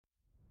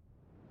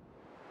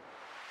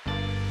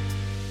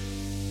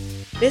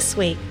This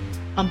week,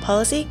 on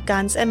Policy,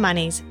 Guns and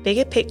Money's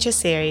Bigger Picture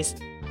series,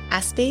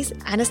 ASPI's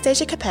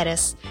Anastasia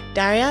Kapetis,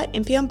 Daria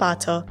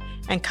Impionbato,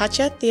 and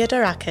Katya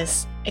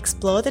Theodorakis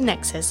explore the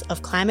nexus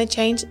of climate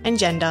change and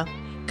gender,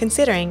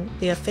 considering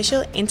the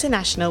official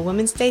International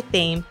Women's Day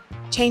theme,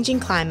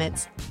 Changing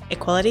Climates,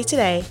 Equality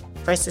Today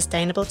for a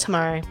Sustainable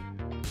Tomorrow.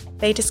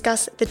 They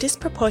discuss the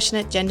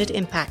disproportionate gendered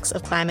impacts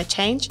of climate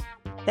change,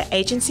 the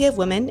agency of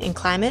women in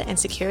climate and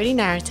security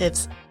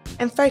narratives,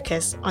 and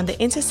focus on the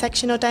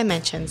intersectional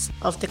dimensions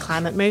of the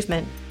climate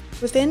movement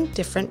within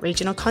different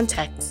regional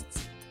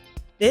contexts.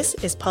 This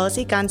is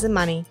Policy, Guns and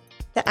Money,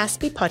 the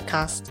ASPI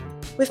podcast,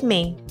 with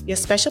me, your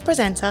special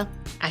presenter,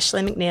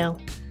 Ashley McNeil.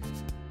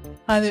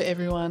 Hi there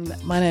everyone,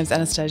 my name is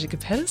Anastasia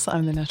Kapetis.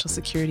 I'm the National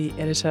Security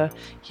Editor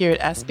here at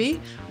ASPI.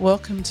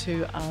 Welcome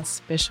to our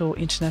special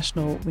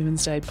International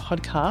Women's Day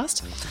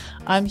podcast.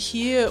 I'm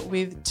here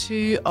with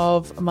two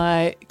of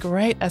my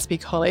great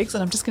ASPI colleagues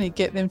and I'm just going to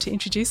get them to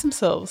introduce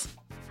themselves.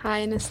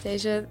 Hi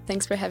Anastasia,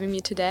 thanks for having me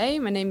today.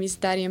 My name is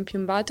Daria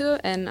Impionbato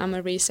and I'm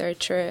a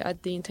researcher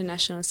at the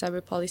International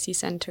Cyber Policy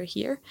Center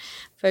here,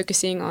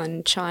 focusing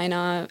on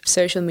China,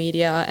 social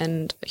media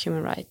and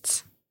human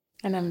rights.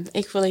 And I'm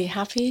equally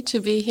happy to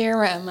be here.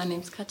 My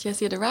name is Katya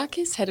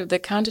Theodorakis, head of the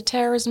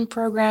counterterrorism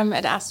program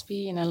at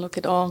ASPI, and I look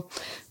at all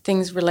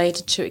things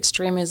related to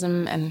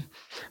extremism and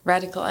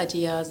radical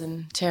ideas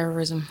and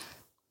terrorism.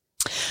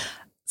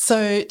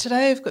 So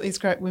today I've got these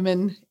great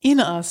women in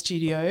our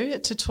studio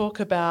to talk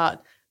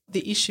about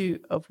the issue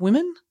of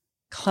women,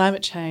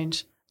 climate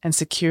change and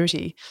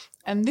security.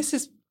 And this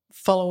is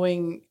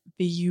following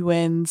the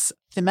UN's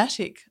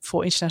thematic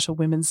for International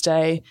Women's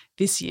Day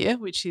this year,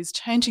 which is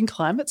Changing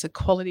Climates,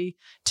 Equality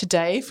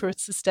Today for a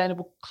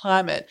Sustainable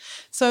Climate.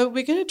 So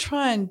we're going to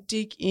try and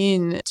dig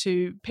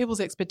into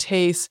people's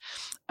expertise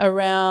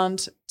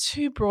around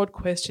two broad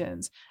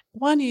questions.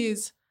 One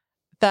is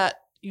that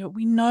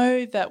we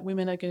know that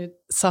women are going to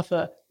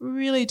suffer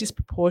really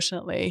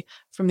disproportionately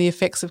from the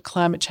effects of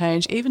climate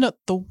change, even at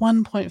the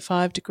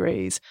 1.5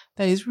 degrees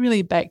that is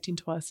really baked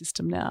into our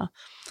system now.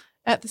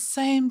 At the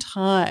same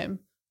time,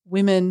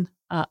 women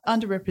are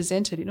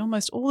underrepresented in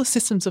almost all the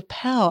systems of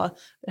power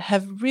that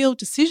have real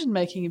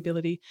decision-making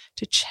ability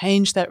to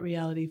change that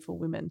reality for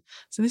women.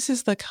 So this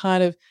is the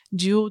kind of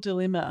dual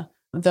dilemma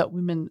that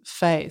women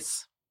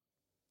face.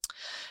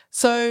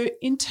 So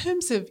in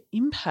terms of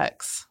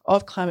impacts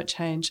of climate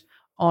change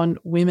on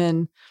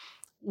women,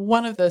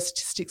 one of the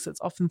statistics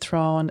that's often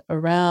thrown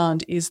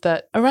around is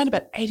that around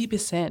about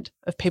 80%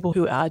 of people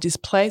who are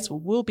displaced or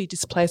will be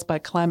displaced by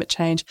climate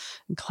change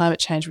and climate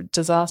change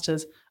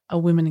disasters are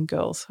women and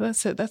girls.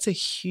 So that's a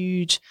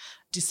huge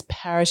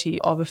disparity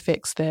of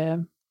effects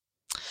there.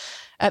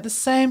 At the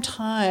same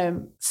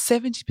time,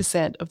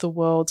 70% of the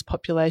world's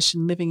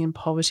population living in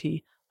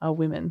poverty are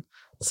women.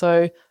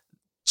 So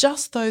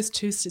just those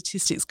two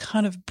statistics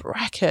kind of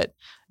bracket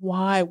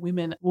why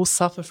women will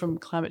suffer from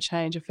climate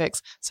change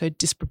effects so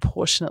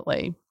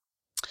disproportionately.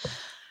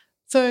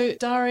 So,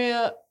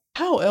 Daria,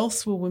 how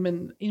else will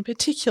women in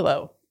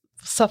particular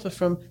suffer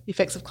from the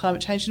effects of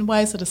climate change in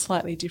ways that are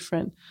slightly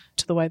different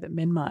to the way that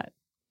men might?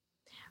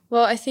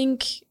 Well, I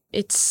think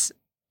it's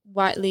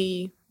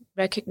widely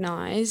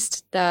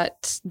recognized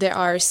that there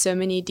are so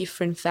many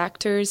different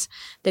factors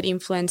that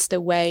influence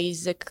the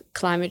ways that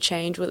climate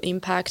change will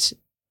impact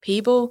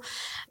people.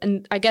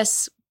 And I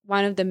guess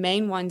one of the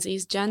main ones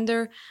is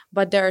gender,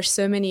 but there are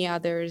so many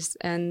others,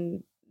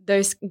 and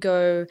those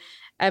go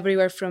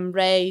everywhere from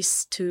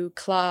race to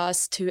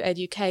class to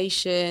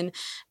education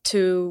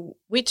to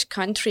which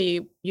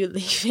country you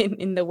live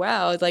in the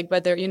world. Like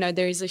whether,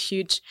 there is a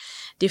huge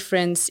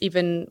difference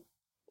even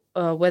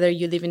whether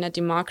you live in a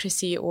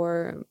democracy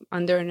or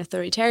under an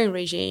authoritarian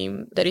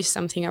regime. That is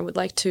something I would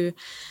like to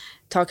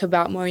talk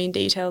about more in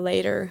detail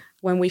later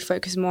when we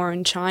focus more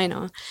on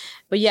China.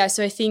 But yeah,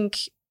 so I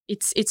think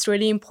it's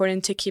really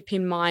important to keep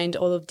in mind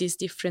all of these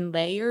different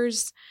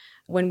layers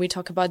when we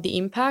talk about the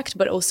impact,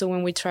 but also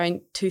when we try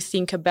to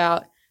think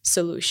about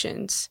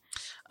solutions.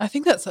 I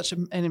think that's such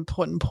an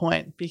important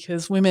point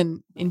because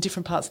women in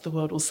different parts of the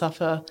world will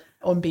suffer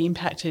or be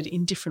impacted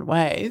in different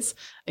ways,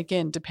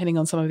 again, depending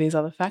on some of these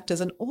other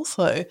factors. And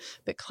also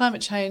that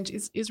climate change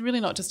is really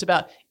not just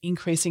about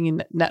increasing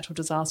in natural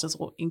disasters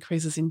or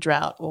increases in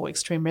drought or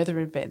extreme weather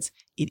events.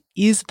 It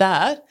is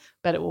that,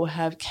 but it will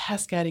have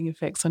cascading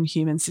effects on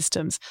human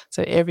systems.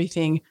 So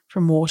everything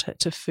from water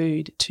to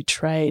food to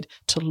trade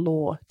to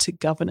law to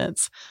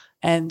governance.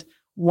 And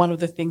one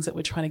of the things that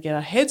we're trying to get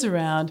our heads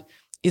around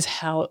is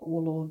how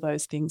all of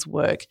those things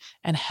work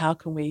and how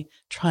can we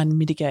try and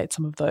mitigate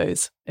some of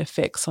those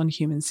effects on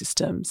human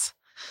systems.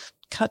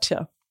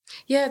 Katya.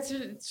 Yeah,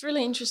 it's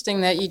really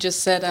interesting that you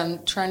just said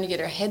trying to get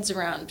our heads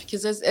around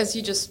because as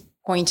you just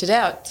pointed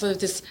out, sort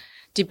of this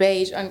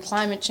debate on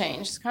climate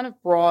change, this kind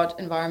of broad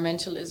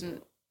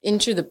environmentalism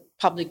into the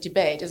public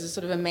debate as a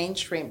sort of a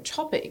mainstream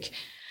topic,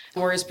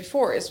 whereas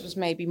before it was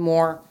maybe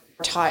more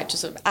tied to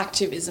sort of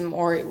activism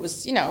or it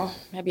was,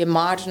 maybe a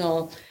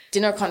marginal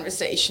dinner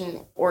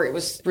conversation, or it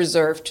was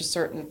reserved to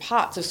certain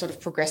parts of sort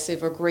of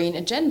progressive or green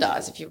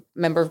agendas. If you're a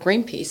member of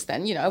Greenpeace,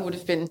 then, it would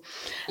have been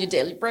your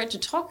daily bread to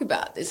talk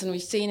about this. And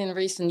we've seen in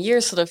recent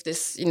years sort of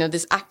this,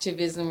 this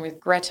activism with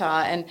Greta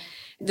and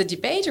the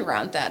debate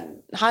around that,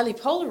 highly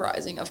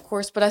polarizing, of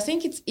course. But I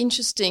think it's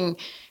interesting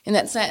in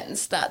that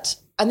sense that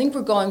I think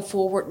we're going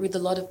forward with a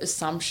lot of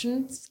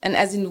assumptions. And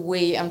as in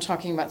I'm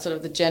talking about sort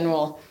of the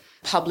general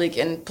public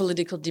and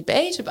political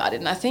debate about it.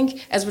 And I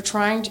think as we're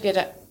trying to get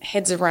our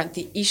heads around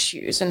the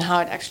issues and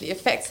how it actually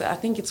affects that, I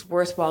think it's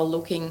worthwhile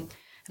looking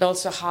at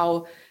also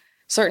how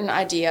certain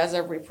ideas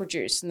are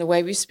reproduced in the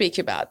way we speak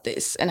about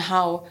this, and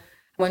how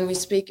when we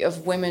speak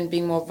of women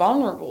being more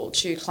vulnerable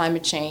to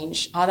climate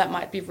change, how that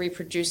might be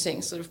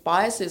reproducing sort of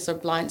biases or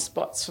blind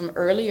spots from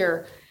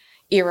earlier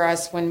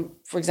eras when,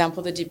 for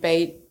example, the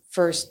debate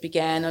first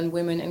began on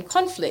women in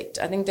conflict.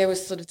 I think there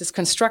was sort of this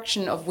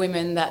construction of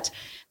women that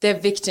they're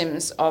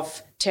victims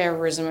of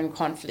terrorism and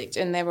conflict,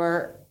 and they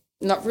were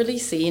not really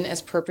seen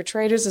as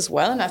perpetrators as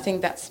well. And I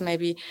think that's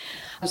maybe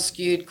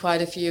skewed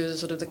quite a few of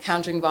sort of the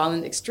countering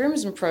violent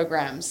extremism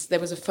programs. There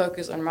was a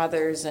focus on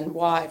mothers and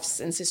wives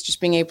and sisters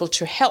being able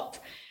to help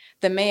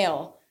the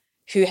male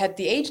who had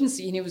the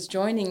agency and who was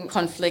joining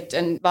conflict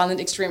and violent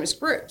extremist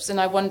groups.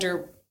 And I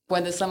wonder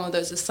whether some of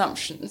those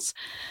assumptions,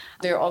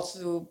 they're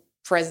also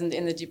present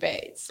in the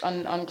debates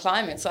on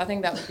climate. So I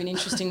think that would be an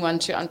interesting one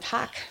to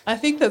unpack. I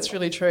think that's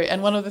really true.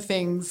 And one of the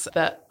things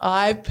that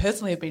I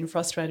personally have been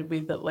frustrated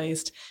with, at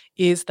least,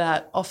 is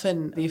that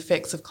often the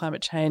effects of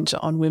climate change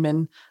on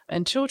women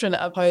and children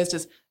are posed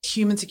as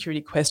human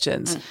security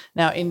questions.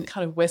 Now, in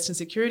kind of Western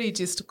security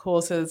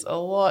discourses, a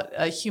lot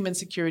human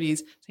security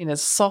is seen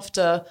as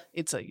softer.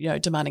 It's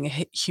demanding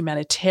a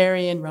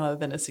humanitarian rather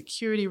than a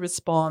security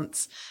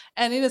response.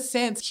 And in a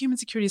sense, human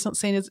security is not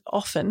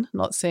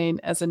seen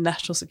as a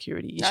national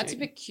security issue. That's a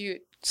bit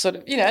cute. Sort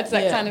of, it's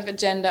that kind of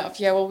agenda of,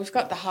 we've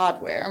got the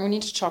hardware and we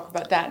need to talk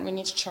about that, and we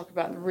need to talk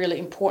about the really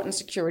important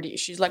security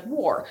issues like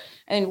war.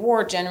 And in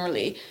war,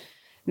 generally,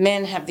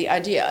 men have the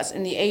ideas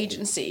and the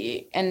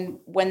agency, and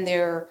when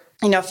they're,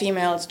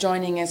 females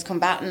joining as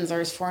combatants or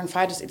as foreign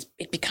fighters,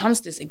 it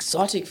becomes this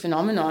exotic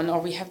phenomenon, or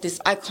we have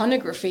this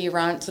iconography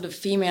around sort of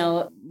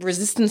female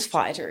resistance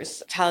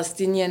fighters,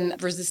 Palestinian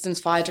resistance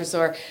fighters,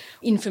 or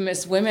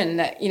infamous women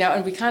that,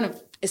 and we kind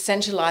of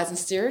essentialize and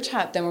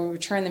stereotype them, when we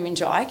turn them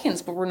into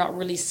icons, but we're not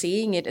really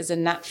seeing it as a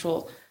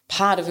natural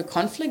part of a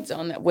conflict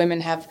zone, that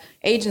women have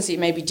agency. It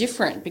may be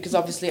different because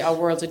obviously our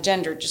worlds are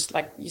gendered, just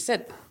like you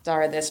said,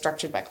 Dara, they're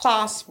structured by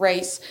class,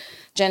 race,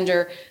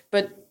 gender,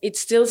 but it's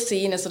still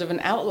seen as sort of an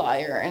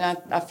outlier. And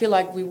I feel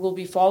like we will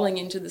be falling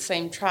into the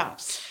same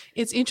traps.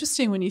 It's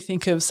interesting when you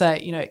think of,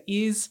 say,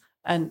 is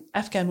an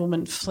Afghan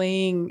woman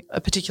fleeing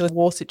a particular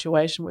war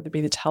situation, whether it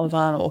be the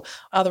Taliban or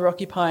other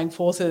occupying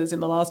forces in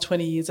the last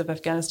 20 years of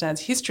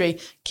Afghanistan's history,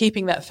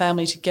 keeping that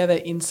family together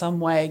in some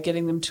way,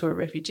 getting them to a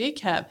refugee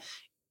camp.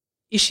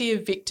 Is she a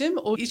victim,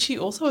 or is she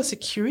also a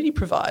security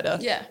provider,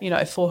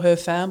 for her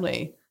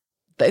family?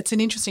 It's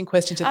an interesting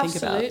question to think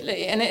about.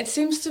 Absolutely. And it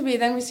seems to be,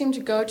 then we seem to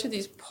go to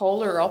these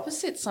polar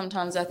opposites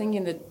sometimes, I think,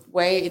 in the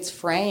way it's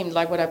framed,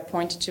 like what I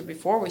pointed to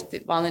before with the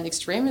violent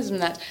extremism,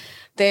 that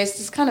there's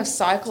this kind of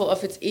cycle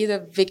of it's either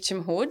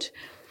victimhood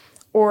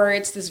or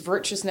it's this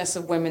virtuousness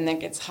of women that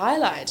gets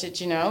highlighted,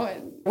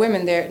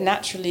 Women,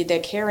 they're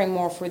caring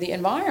more for the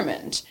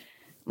environment.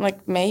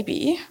 Like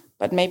maybe,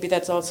 but maybe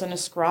that's also an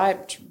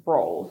ascribed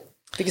role.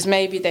 Because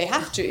maybe they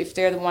have to, if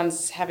they're the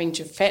ones having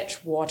to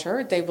fetch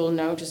water, they will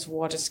notice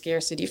water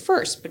scarcity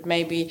first. But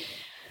maybe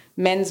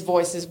men's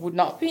voices would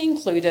not be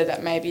included,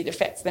 that maybe it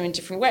affects them in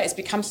different ways. It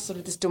becomes sort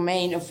of this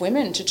domain of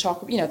women to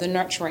talk, the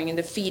nurturing and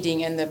the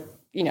feeding and the,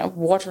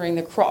 watering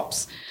the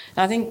crops.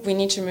 And I think we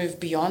need to move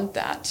beyond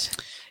that.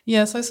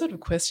 Yeah, so sort of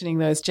questioning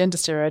those gender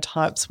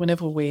stereotypes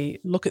whenever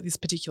we look at this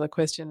particular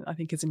question, I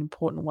think is an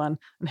important one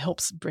and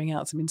helps bring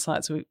out some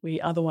insights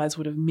we otherwise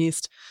would have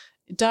missed.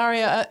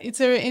 Daria, is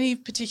there any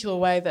particular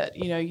way that,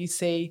 you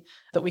see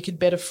that we could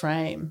better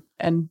frame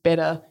and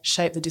better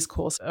shape the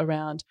discourse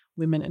around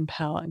women and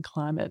power and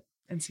climate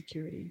and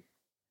security?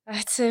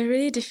 It's a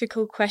really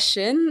difficult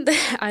question.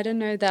 I don't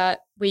know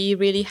that we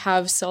really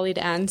have solid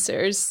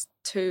answers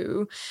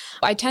to.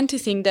 I tend to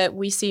think that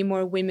we see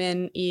more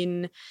women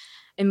in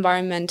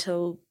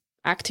environmental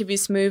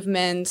activist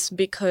movements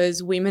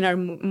because women are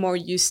more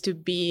used to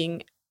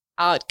being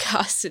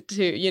outcasted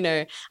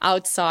to,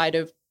 outside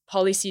of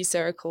policy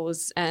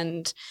circles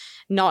and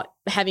not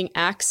having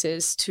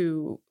access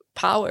to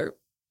power.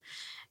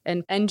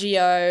 And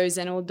NGOs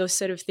and all those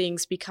sort of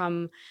things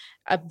become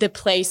the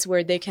place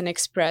where they can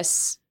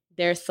express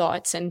their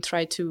thoughts and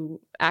try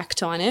to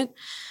act on it.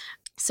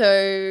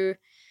 So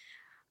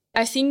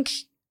I think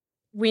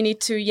we need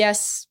to,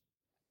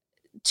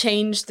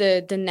 change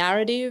the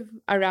narrative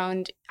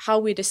around how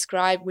we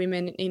describe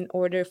women in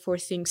order for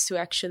things to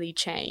actually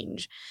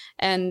change.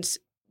 And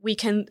we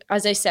can,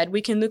 as I said,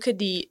 we can look at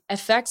the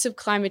effects of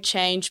climate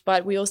change,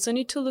 but we also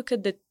need to look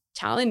at the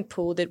talent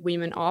pool that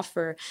women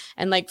offer,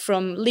 and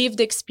from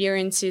lived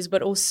experiences,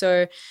 but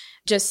also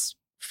just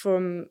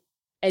from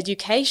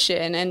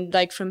education and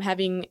like from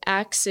having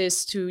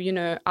access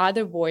to,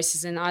 other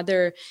voices and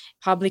other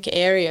public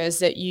areas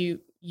that you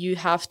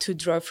have to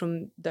draw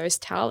from those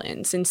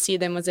talents and see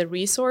them as a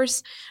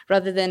resource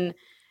rather than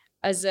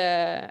as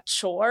a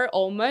chore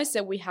almost,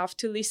 that we have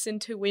to listen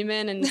to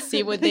women and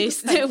see what they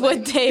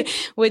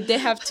what they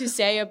have to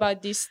say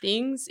about these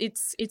things.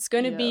 It's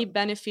going to be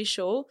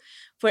beneficial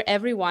for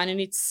everyone, and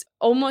it's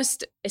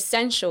almost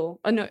essential.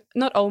 No,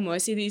 not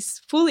almost. It is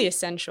fully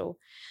essential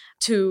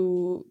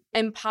to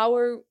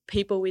empower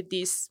people with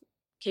these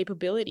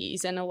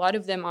capabilities, and a lot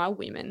of them are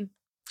women.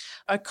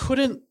 I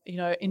couldn't,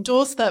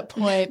 endorse that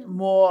point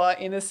more,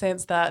 in the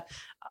sense that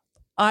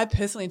I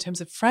personally, in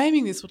terms of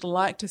framing this, would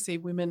like to see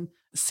women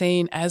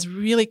seen as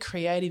really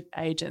creative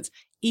agents,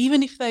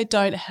 even if they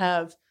don't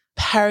have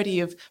parity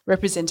of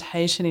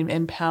representation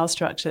in power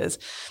structures.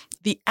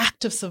 The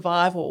act of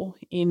survival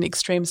in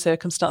extreme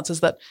circumstances,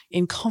 that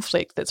in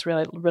conflict that's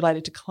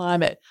related to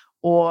climate,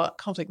 or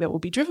conflict that will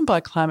be driven by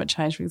climate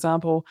change, for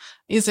example,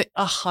 is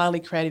a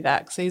highly creative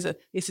act. So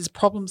this is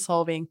problem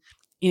solving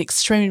in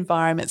extreme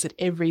environments at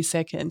every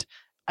second.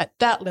 At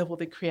that level,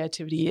 the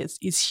creativity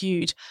is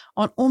huge.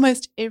 On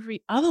almost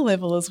every other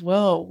level as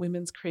well,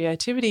 women's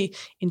creativity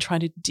in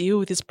trying to deal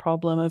with this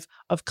problem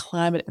of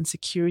climate and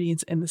security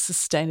and the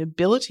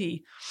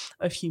sustainability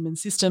of human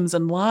systems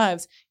and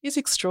lives is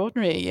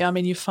extraordinary. I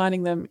mean, you're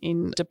finding them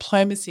in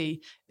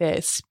diplomacy. They're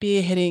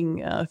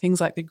spearheading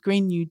things like the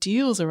Green New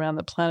Deals around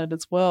the planet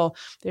as well.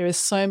 There is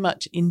so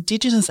much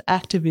Indigenous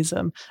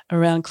activism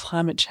around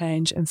climate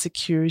change and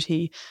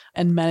security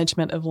and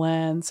management of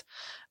lands.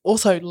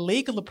 Also,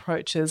 legal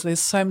approaches, there's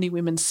so many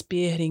women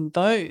spearheading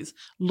those,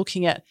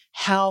 looking at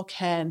how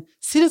can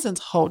citizens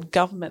hold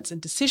governments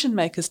and decision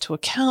makers to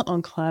account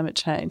on climate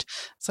change.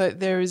 So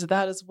there is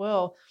that as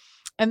well.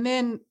 And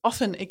then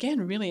often, again,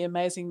 really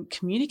amazing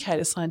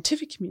communicators,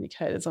 scientific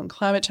communicators on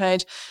climate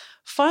change.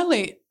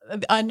 Finally,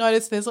 I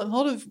noticed there's a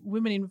lot of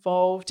women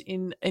involved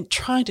in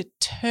trying to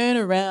turn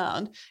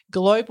around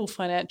global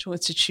financial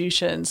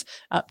institutions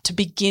to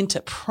begin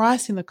to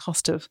price in the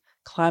cost of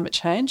climate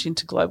change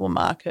into global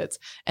markets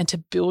and to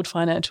build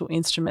financial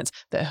instruments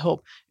that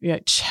help,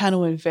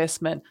 channel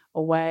investment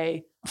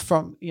away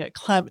from,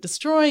 climate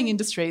destroying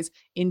industries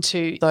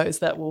into those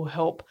that will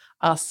help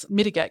us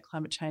mitigate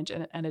climate change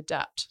and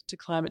adapt to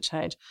climate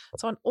change.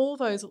 So on all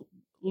those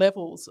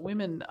levels,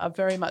 women are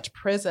very much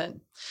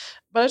present.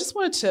 But I just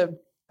wanted to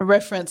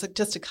reference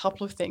just a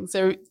couple of things.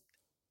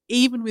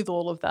 Even with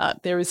all of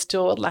that, there is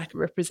still a lack of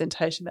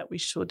representation that we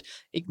should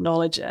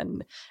acknowledge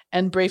and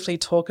briefly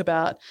talk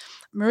about.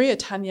 Maria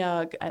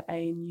Tanyag at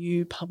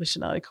ANU published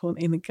an article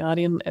in The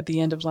Guardian at the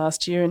end of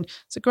last year, and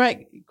it's a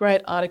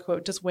great article.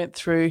 It just went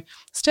through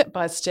step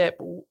by step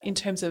in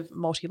terms of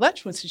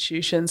multilateral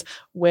institutions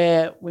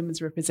where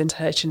women's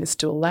representation is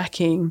still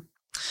lacking.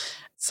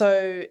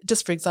 So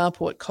just for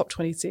example, at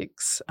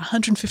COP26,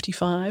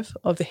 155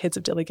 of the heads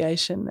of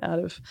delegation out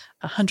of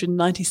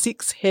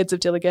 196 heads of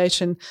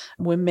delegation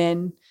were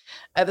men.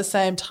 At the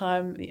same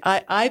time, the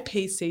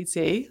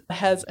IPCC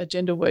has a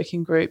gender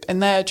working group, and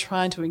they are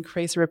trying to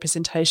increase the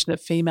representation of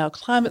female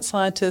climate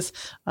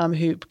scientists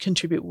who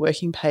contribute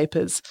working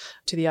papers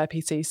to the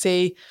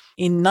IPCC.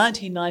 In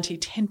 1990,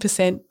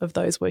 10% of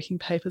those working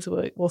papers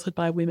were authored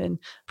by women.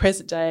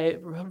 Present day,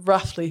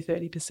 roughly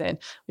 30%,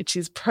 which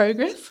is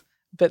progress,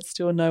 but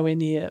still nowhere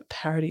near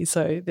parity.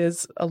 So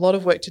there's a lot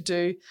of work to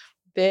do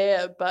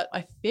there. But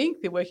I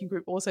think the working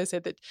group also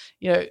said that,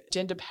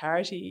 gender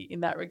parity in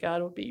that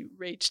regard will be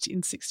reached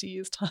in 60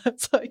 years' time.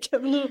 So it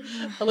came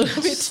a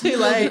little bit too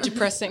late.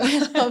 Depressing.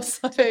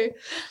 So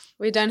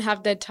we don't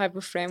have that type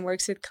of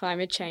frameworks with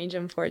climate change,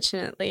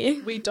 unfortunately.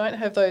 We don't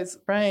have those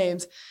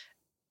frames.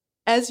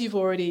 As you've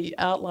already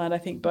outlined, I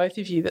think both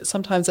of you, that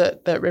sometimes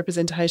that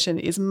representation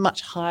is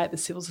much higher at the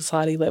civil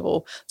society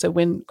level. So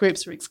when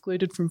groups are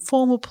excluded from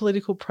formal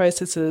political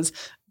processes,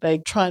 they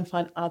try and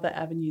find other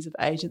avenues of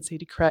agency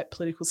to create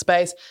political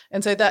space.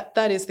 And so that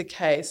is the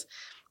case.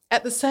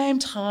 At the same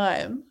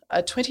time,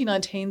 a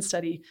 2019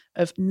 study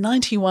of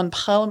 91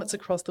 parliaments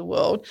across the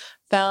world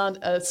found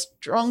a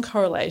strong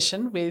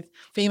correlation with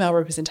female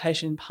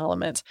representation in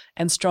parliaments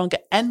and stronger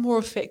and more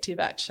effective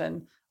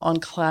action on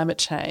climate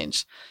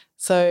change.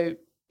 So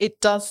it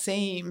does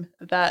seem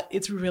that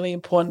it's really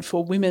important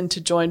for women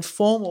to join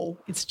formal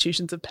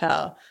institutions of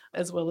power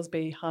as well as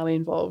be highly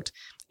involved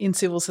in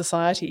civil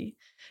society.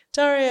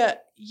 Daria,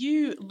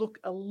 you look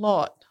a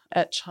lot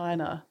at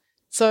China.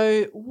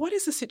 So what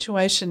is the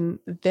situation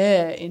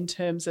there in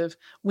terms of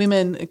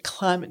women and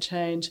climate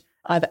change,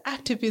 either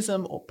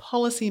activism or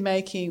policy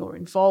making or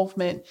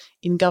involvement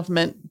in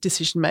government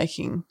decision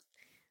making?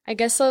 I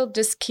guess I'll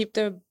just keep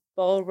the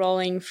ball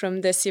rolling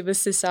from the civil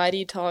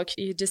society talk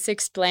you just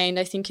explained.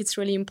 I think it's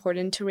really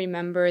important to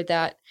remember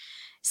that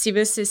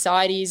civil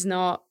society is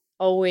not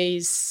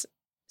always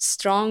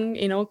strong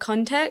in all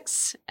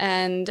contexts,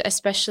 and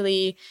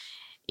especially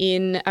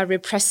in a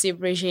repressive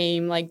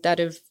regime like that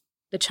of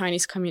the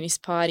Chinese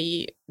Communist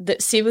Party, the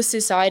civil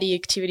society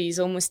activity is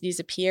almost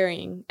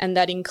disappearing, and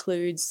that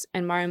includes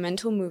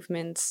environmental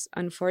movements,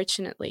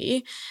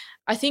 unfortunately.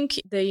 I think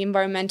the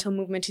environmental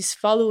movement is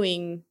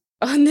following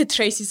on the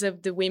traces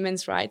of the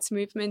women's rights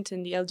movement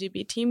and the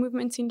LGBT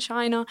movements in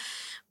China,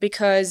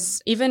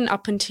 because even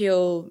up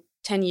until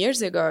 10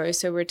 years ago,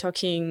 so we're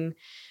talking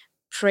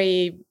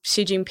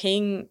pre-Xi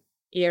Jinping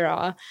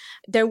era,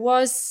 there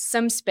was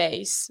some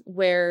space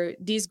where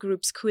these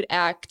groups could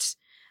act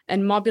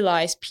and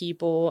mobilize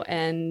people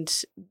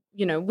and,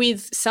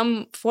 with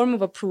some form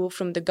of approval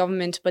from the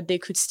government, but they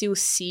could still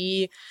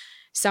see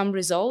some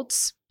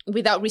results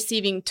without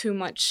receiving too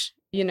much,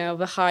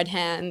 of a hard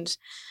hand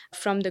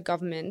from the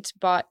government.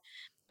 But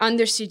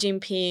under Xi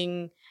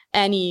Jinping,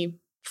 any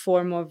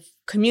form of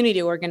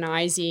community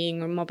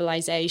organizing or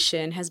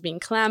mobilization has been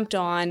clamped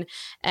on,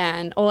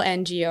 and all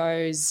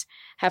NGOs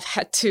have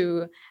had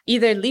to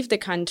either leave the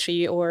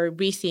country or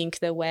rethink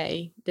the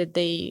way that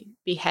they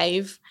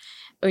behave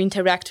or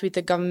interact with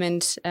the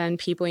government and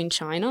people in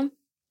China.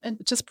 And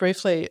just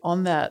briefly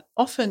on that,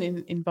 often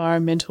in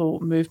environmental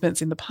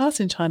movements in the past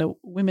in China,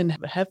 women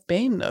have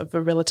been of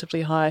a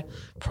relatively high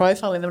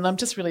profile in them. And I'm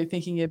just really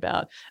thinking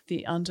about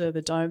the Under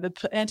the Dome,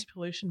 the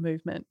anti-pollution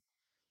movement.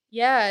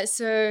 Yeah,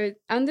 so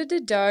Under the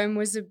Dome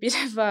was a bit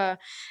of a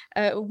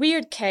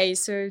weird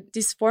case. So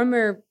this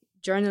former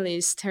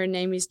journalist, her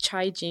name is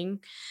Chai Jing,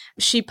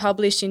 she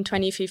published in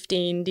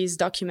 2015 this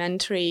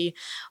documentary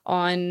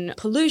on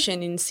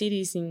pollution in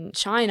cities in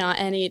China,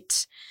 and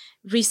it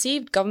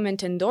received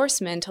government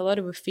endorsement. A lot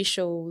of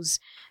officials,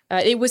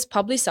 it was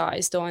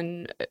publicized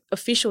on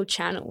official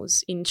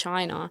channels in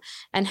China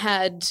and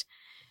had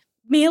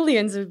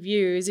millions of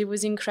views. It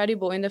was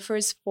incredible. In the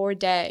first 4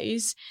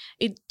 days,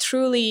 it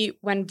truly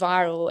went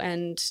viral,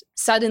 and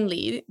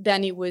suddenly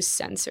then it was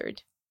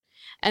censored.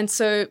 And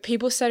so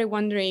people started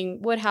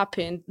wondering what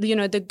happened.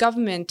 The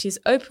government is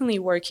openly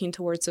working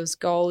towards those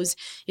goals,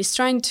 is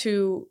trying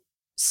to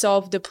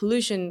solve the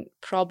pollution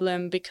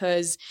problem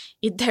because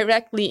it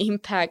directly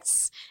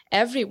impacts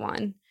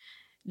everyone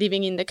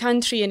living in the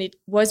country. And it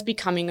was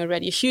becoming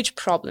already a huge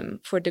problem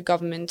for the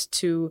government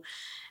to,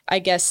 I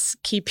guess,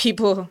 keep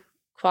people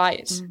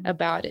quiet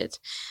about it.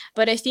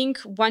 But I think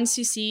once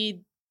you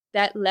see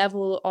that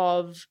level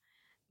of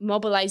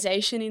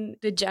mobilization in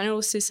the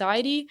general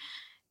society,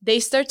 they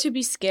start to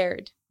be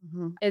scared.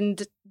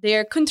 And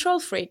they're control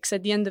freaks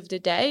at the end of the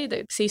day.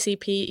 The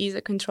CCP is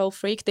a control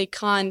freak. They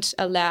can't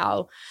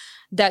allow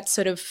that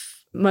sort of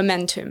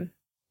momentum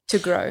to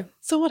grow.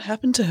 So what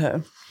happened to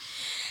her?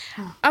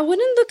 I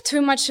wouldn't look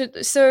too much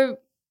at, so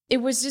it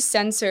was just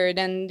censored,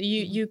 and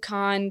you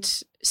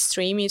can't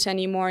stream it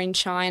anymore in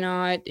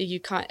China.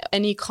 You can't,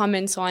 any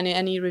comments on it,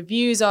 any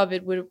reviews of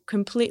it were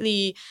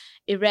completely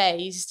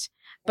erased.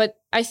 But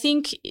I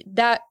think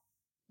that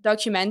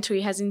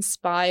documentary has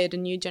inspired a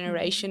new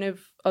generation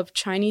of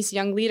Chinese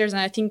young leaders. And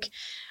I think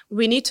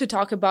we need to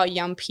talk about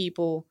young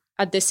people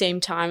at the same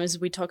time as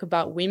we talk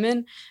about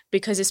women,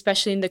 because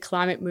especially in the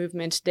climate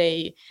movement,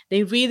 they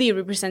really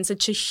represent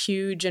such a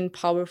huge and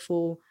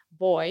powerful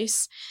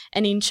voice.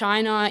 And in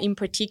China in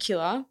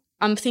particular,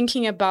 I'm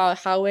thinking about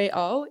Hao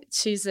Wei-ou.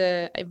 She's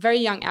a very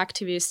young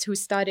activist who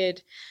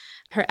started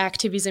her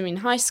activism in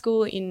high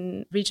school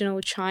in regional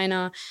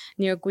China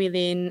near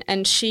Guilin,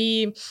 and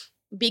she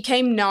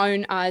became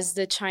known as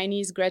the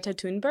Chinese Greta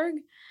Thunberg.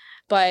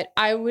 But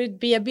I would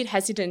be a bit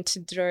hesitant to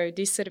draw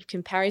this sort of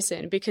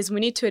comparison, because we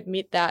need to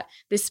admit that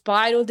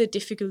despite all the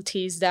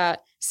difficulties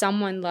that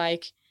someone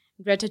like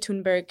Greta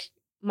Thunberg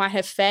might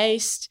have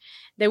faced,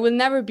 they will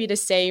never be the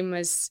same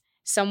as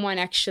someone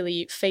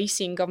actually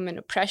facing government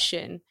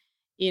oppression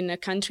in a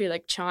country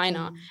like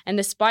China. And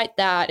despite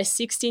that, a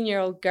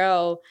 16-year-old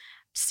girl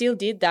still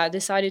did that,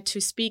 decided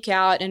to speak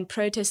out and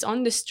protest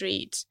on the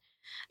street.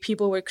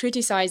 People were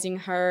criticizing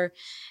her.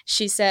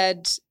 She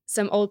said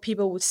some old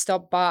people would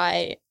stop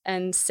by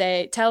and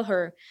tell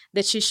her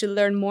that she should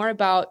learn more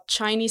about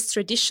Chinese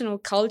traditional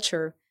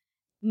culture,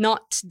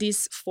 not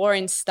this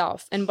foreign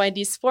stuff. And by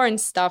this foreign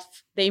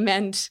stuff, they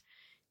meant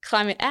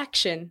climate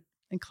action.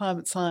 And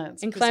climate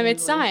science. And climate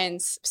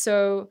science.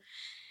 So,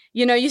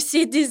 you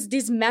see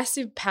these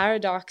massive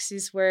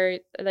paradoxes where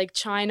like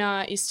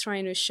China is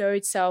trying to show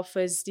itself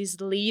as this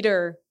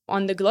leader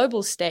on the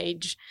global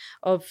stage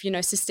of,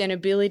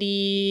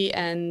 sustainability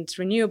and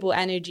renewable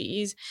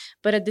energies.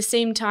 But at the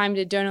same time,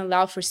 they don't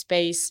allow for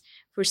space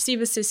for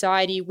civil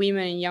society,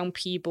 women and young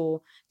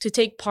people to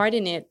take part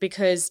in it,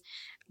 because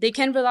they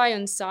can rely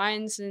on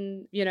science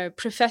and,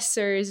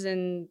 professors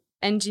and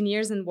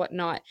engineers and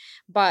whatnot.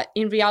 But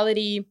in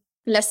reality,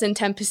 less than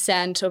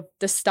 10% of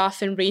the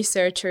staff and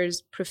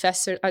researchers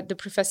at the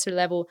professor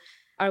level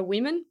are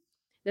women.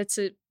 That's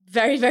a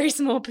very, very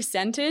small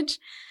percentage.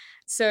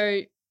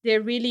 So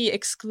they're really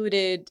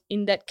excluded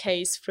in that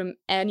case from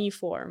any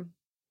form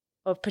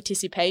of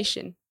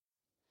participation.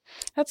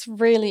 That's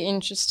really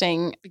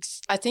interesting,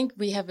 because I think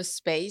we have a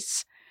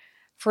space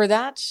for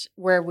that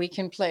where we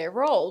can play a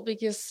role,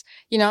 because,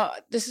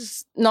 this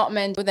is not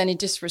meant with any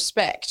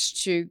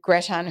disrespect to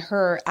Greta and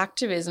her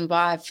activism, but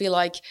I feel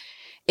like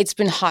it's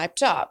been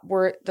hyped up,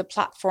 where the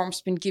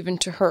platform's been given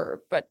to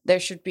her, but there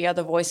should be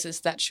other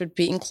voices that should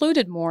be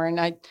included more. And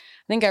I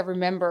think I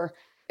remember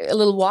a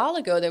little while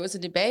ago, there was a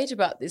debate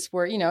about this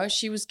where, you know,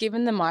 she was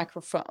given the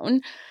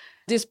microphone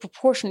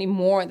disproportionately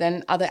more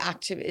than other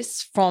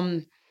activists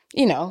from,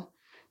 you know,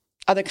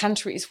 other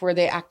countries where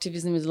their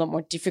activism is a lot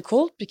more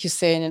difficult because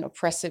they're in an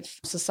oppressive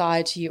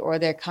society, or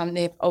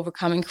they've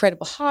overcome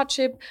incredible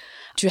hardship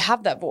to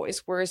have that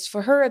voice. Whereas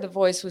for her, the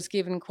voice was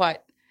given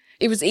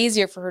it was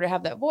easier for her to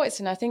have that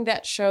voice. And I think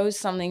that shows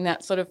something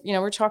that sort of, you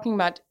know, we're talking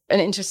about an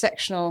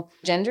intersectional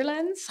gender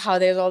lens, how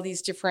there's all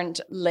these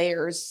different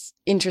layers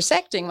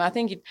intersecting. I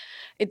think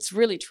it's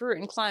really true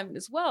in climate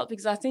as well,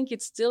 because I think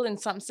it's still, in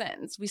some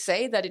sense, we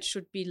say that it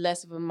should be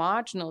less of a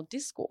marginal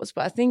discourse,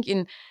 but I think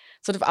in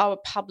sort of our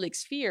public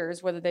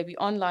spheres, whether they be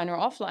online or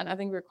offline, I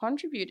think we're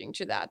contributing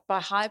to that by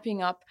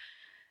hyping up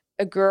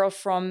a girl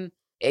from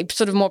a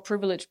sort of more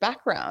privileged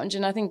background.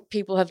 And I think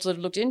people have sort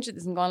of looked into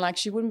this and gone like,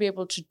 she wouldn't be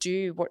able to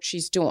do what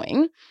she's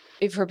doing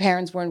if her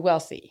parents weren't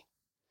wealthy.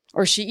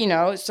 Or she, you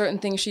know, certain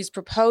things she's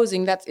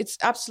proposing, it's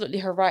absolutely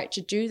her right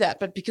to do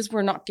that. But because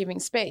we're not giving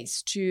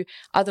space to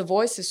other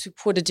voices who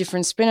put a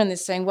different spin on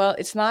this, saying, well,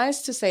 it's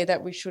nice to say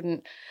that we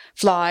shouldn't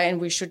fly and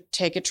we should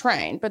take a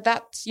train. But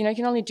that's, you know, you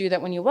can only do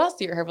that when you're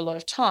wealthy or have a lot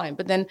of time.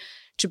 But then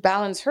to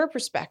balance her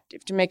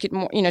perspective, to make it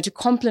more, you know, to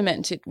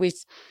complement it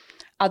with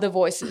other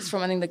voices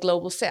from, I think, the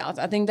global south,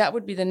 I think that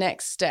would be the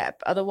next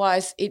step.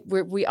 Otherwise,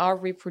 we are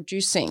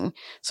reproducing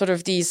sort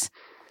of these,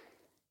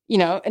 you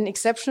know, an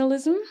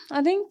exceptionalism,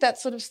 I think,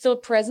 that's sort of still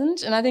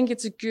present. And I think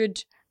it's a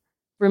good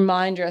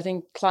reminder, I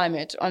think,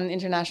 climate on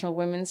International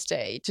Women's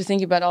Day, to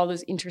think about all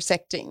those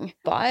intersecting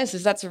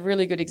biases. That's a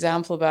really good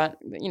example about,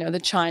 you know, the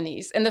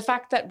Chinese. And the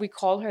fact that we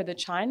call her the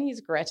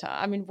Chinese Greta,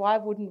 I mean, why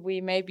wouldn't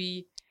we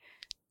maybe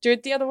do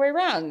it the other way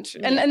around?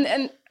 Yeah.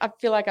 And I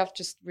feel like I've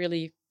just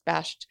really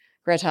bashed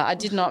Greta. I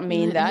did not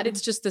mean that.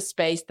 It's just the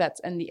space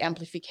and the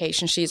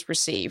amplification she's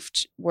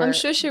received. I'm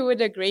sure she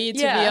would agree, to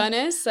be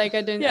honest. Like,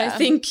 I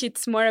think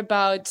it's more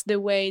about the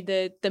way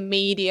that the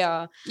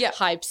media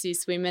hypes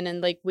these women,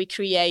 and like we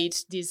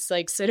create these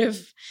like sort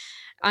of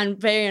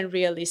very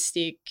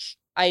unrealistic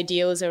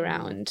ideals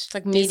around. It's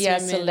like media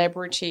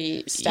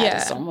celebrity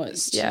status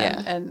almost.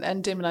 Yeah.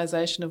 And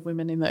demonization of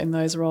women in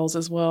those roles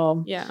as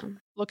well. Yeah.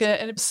 Look,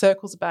 and it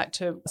circles back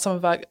to some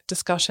of our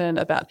discussion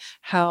about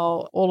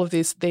how all of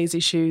these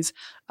issues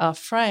are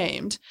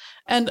framed.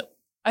 And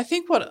I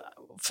think what,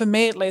 for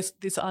me at least,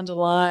 this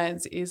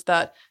underlines is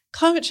that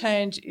climate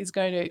change is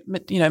going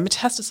to, you know,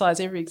 metastasize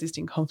every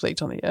existing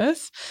conflict on the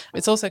earth.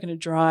 It's also going to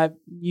drive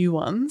new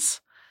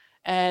ones,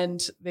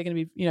 and they're going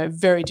to be, you know,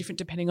 very different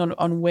depending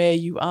on where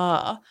you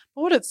are.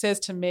 But what it says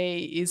to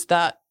me is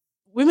that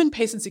women,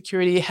 peace and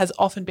security has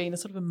often been a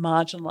sort of a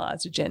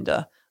marginalised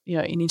agenda, you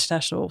know, in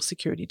international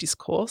security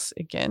discourse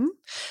again.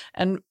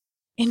 And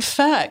in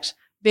fact,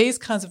 these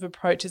kinds of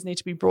approaches need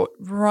to be brought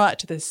right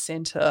to the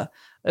centre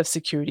of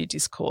security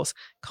discourse.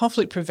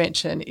 Conflict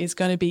prevention is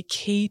going to be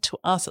key to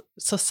us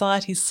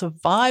societies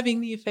surviving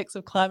the effects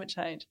of climate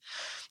change.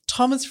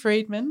 Thomas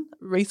Friedman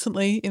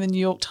recently in the New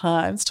York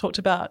Times talked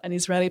about an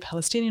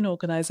Israeli-Palestinian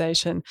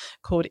organisation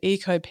called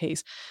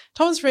EcoPeace.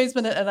 Thomas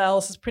Friedman's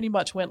analysis pretty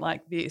much went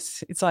like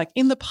this. It's like,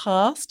 in the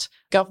past,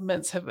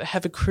 governments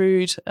have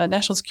accrued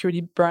national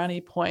security brownie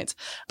points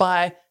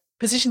by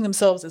positioning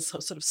themselves as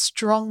sort of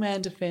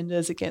strongman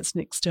defenders against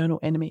an external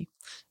enemy.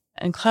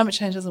 And climate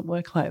change doesn't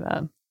work like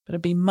that, but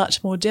it'd be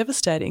much more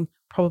devastating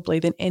probably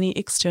than any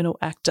external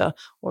actor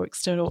or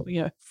external,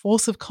 you know,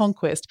 force of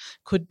conquest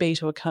could be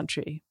to a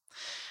country.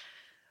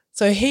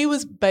 So he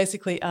was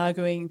basically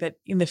arguing that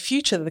in the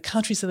future, the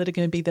countries that are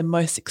going to be the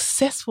most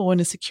successful in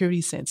a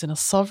security sense, in a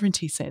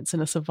sovereignty sense,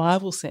 in a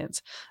survival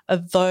sense, are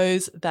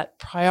those that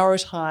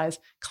prioritise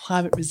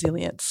climate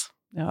resilience,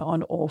 you know,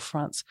 on all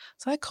fronts.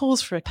 So that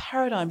calls for a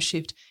paradigm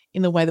shift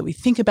in the way that we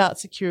think about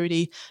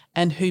security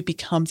and who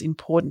becomes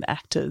important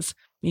actors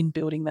in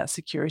building that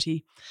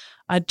security.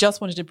 I just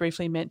wanted to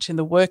briefly mention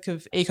the work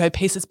of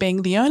EcoPeace as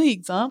being the only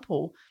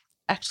example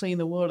actually in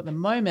the world at the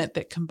moment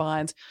that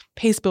combines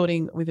peace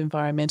building with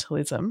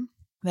environmentalism.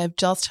 They've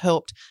just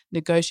helped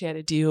negotiate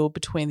a deal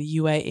between the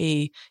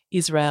UAE,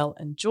 Israel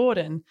and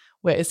Jordan,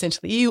 where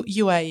essentially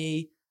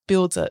UAE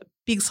builds a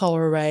big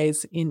solar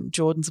arrays in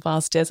Jordan's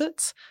vast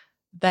deserts.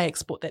 They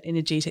export that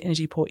energy to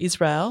energy poor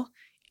Israel.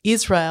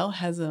 Israel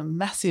has a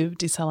massive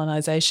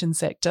desalination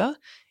sector.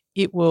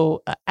 It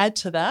will add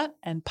to that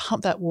and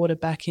pump that water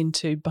back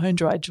into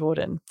bone-dry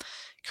Jordan,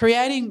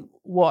 creating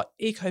what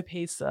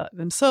EcoPeace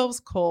themselves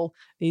call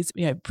these,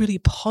 you know, really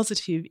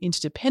positive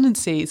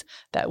interdependencies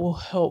that will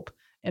help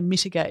and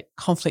mitigate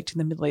conflict in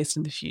the Middle East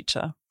in the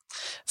future.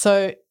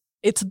 So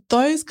it's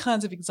those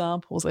kinds of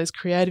examples, those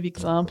creative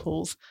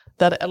examples,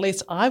 that at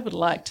least I would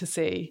like to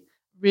see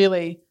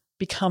really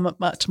become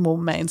much more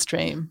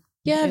mainstream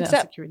in our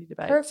security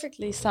debate.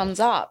 Perfectly sums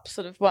up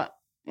sort of what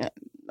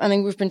I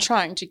think we've been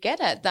trying to get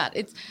at, that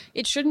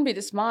it shouldn't be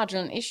this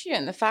marginal issue,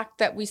 and the fact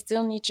that we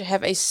still need to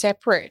have a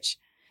separate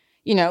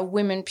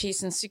women,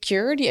 peace and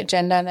security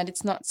agenda, and that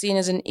it's not seen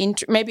as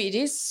maybe it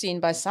is seen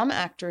by some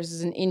actors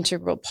as an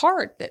integral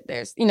part, that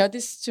there's,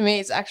 this to me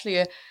is actually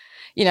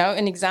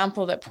an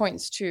example that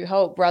points to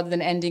hope rather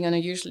than ending on we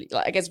usually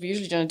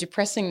do on a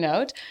depressing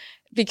note,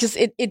 because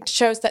it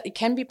shows that it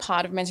can be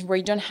part of mentoring where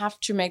you don't have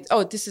to make,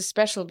 this is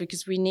special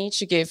because we need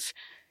to give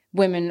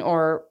women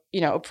or,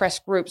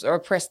 oppressed groups or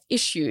oppressed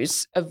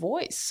issues a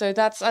voice. So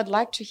I'd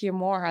like to hear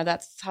more how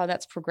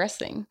that's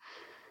progressing.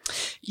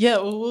 Yeah,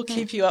 well, we'll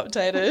keep you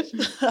updated.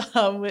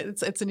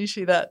 It's an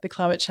issue that the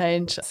Climate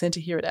Change Centre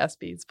here at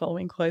ASPI is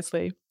following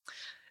closely.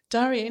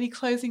 Daria, any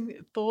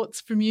closing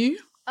thoughts from you?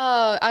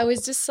 I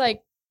was just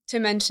to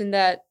mention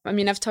that,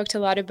 I've talked a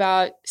lot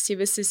about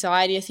civil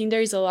society. I think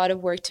there is a lot of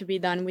work to be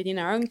done within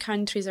our own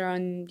countries, our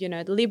own,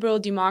 liberal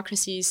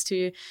democracies,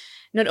 to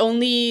not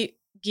only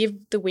give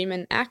the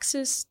women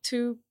access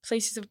to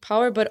places of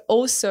power, but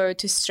also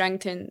to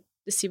strengthen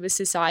the civil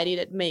society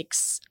that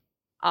makes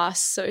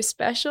us so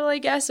special, I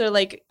guess, or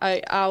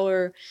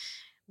our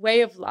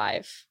way of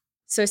life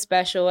so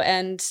special.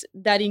 And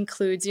that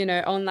includes,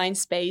 online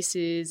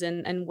spaces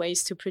and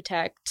ways to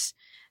protect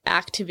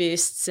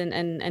activists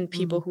and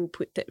people who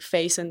put their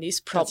face on these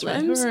problems.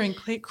 That's right,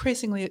 who are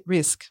increasingly at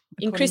risk.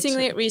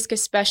 Increasingly at risk,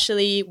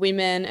 especially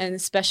women and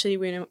especially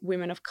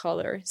women of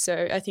colour.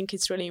 So I think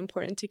it's really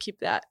important to keep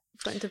that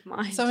front of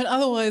mind. So in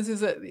other words,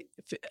 is that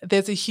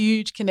there's a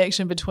huge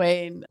connection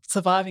between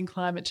surviving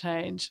climate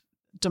change,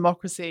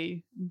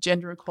 democracy,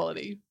 gender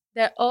equality.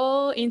 They're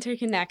all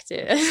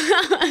interconnected.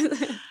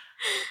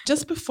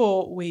 Just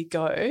before we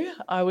go,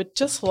 I would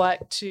just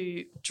like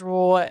to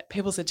draw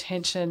people's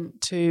attention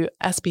to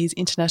ASPI's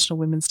International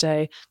Women's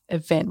Day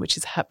event, which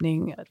is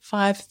happening at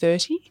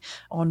 5:30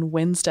 on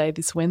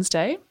this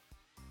Wednesday.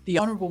 The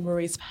Honourable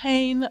Marise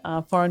Payne,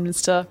 our Foreign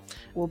Minister,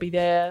 will be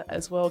there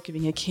as well,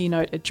 giving a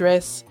keynote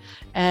address.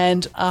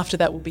 And after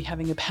that, we'll be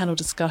having a panel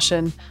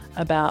discussion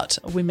about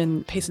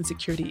women, peace and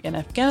security in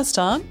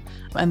Afghanistan.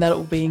 And that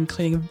will be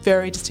including a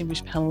very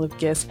distinguished panel of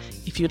guests.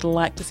 If you'd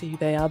like to see who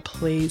they are,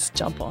 please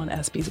jump on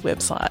ASPI's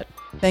website.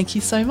 Thank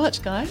you so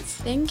much, guys.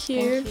 Thank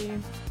you. Thank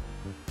you.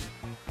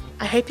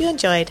 I hope you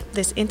enjoyed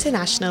this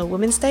International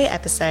Women's Day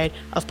episode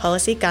of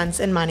Policy, Guns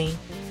and Money.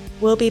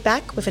 We'll be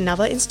back with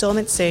another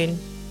instalment soon.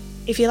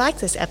 If you like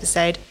this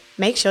episode,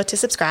 make sure to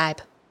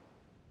subscribe.